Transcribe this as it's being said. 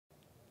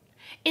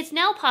It's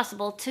now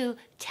possible to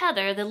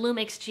tether the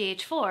Lumix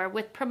GH4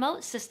 with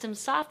PromoteSystems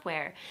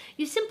software.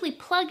 You simply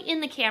plug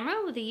in the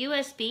camera with a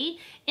USB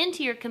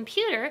into your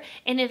computer,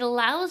 and it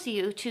allows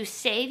you to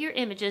save your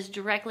images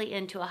directly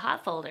into a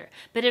hot folder,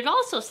 but it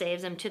also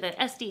saves them to the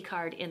SD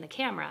card in the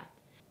camera.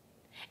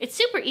 It's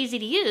super easy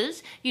to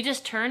use. You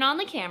just turn on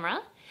the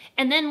camera,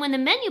 and then when the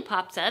menu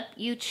pops up,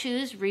 you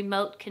choose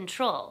Remote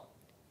Control.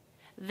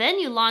 Then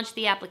you launch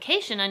the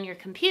application on your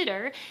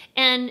computer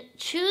and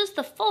choose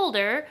the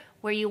folder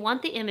where you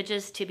want the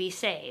images to be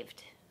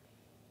saved.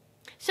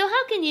 So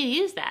how can you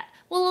use that?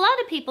 Well, a lot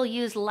of people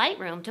use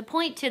Lightroom to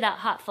point to that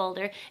hot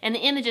folder, and the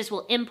images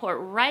will import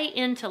right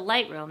into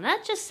Lightroom.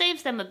 That just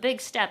saves them a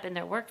big step in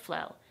their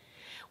workflow.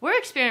 We're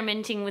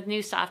experimenting with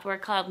new software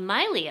called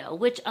Mylio,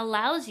 which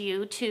allows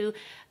you to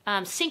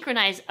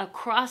synchronize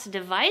across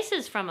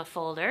devices from a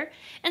folder.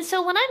 And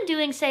so when I'm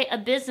doing, say, a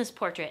business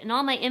portrait and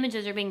all my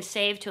images are being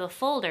saved to a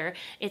folder,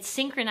 it's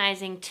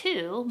synchronizing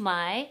to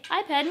my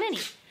iPad mini.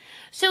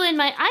 So in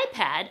my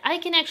iPad, I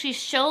can actually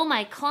show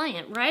my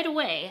client right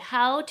away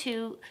how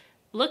to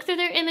look through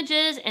their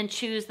images and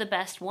choose the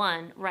best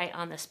one right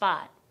on the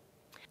spot.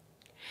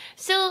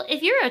 So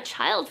if you're a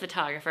child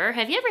photographer,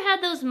 have you ever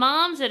had those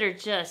moms that are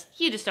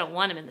you just don't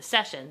want them in the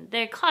session?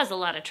 They cause a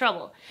lot of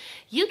trouble.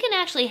 You can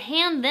actually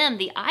hand them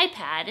the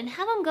iPad and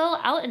have them go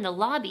out in the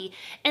lobby,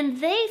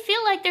 and they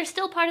feel like they're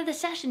still part of the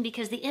session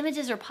because the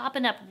images are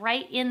popping up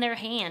right in their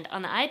hand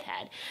on the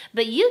iPad.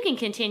 But you can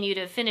continue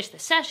to finish the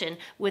session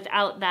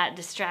without that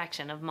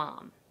distraction of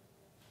mom.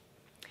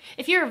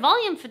 If you're a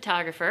volume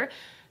photographer,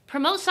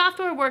 Promote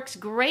software works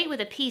great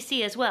with a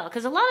PC as well,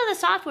 because a lot of the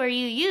software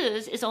you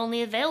use is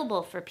only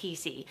available for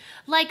PC.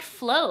 Like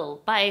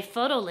Flow by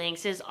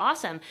Photolynx is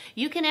awesome.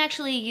 You can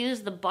actually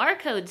use the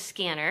barcode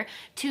scanner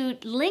to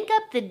link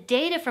up the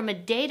data from a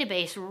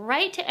database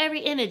right to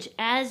every image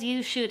as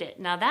you shoot it.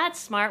 Now that's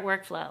smart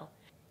workflow.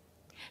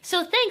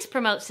 So thanks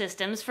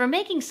PromoteSystems for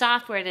making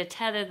software to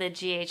tether the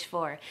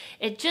GH4.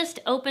 It just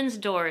opens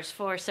doors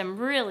for some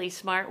really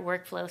smart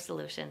workflow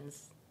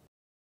solutions.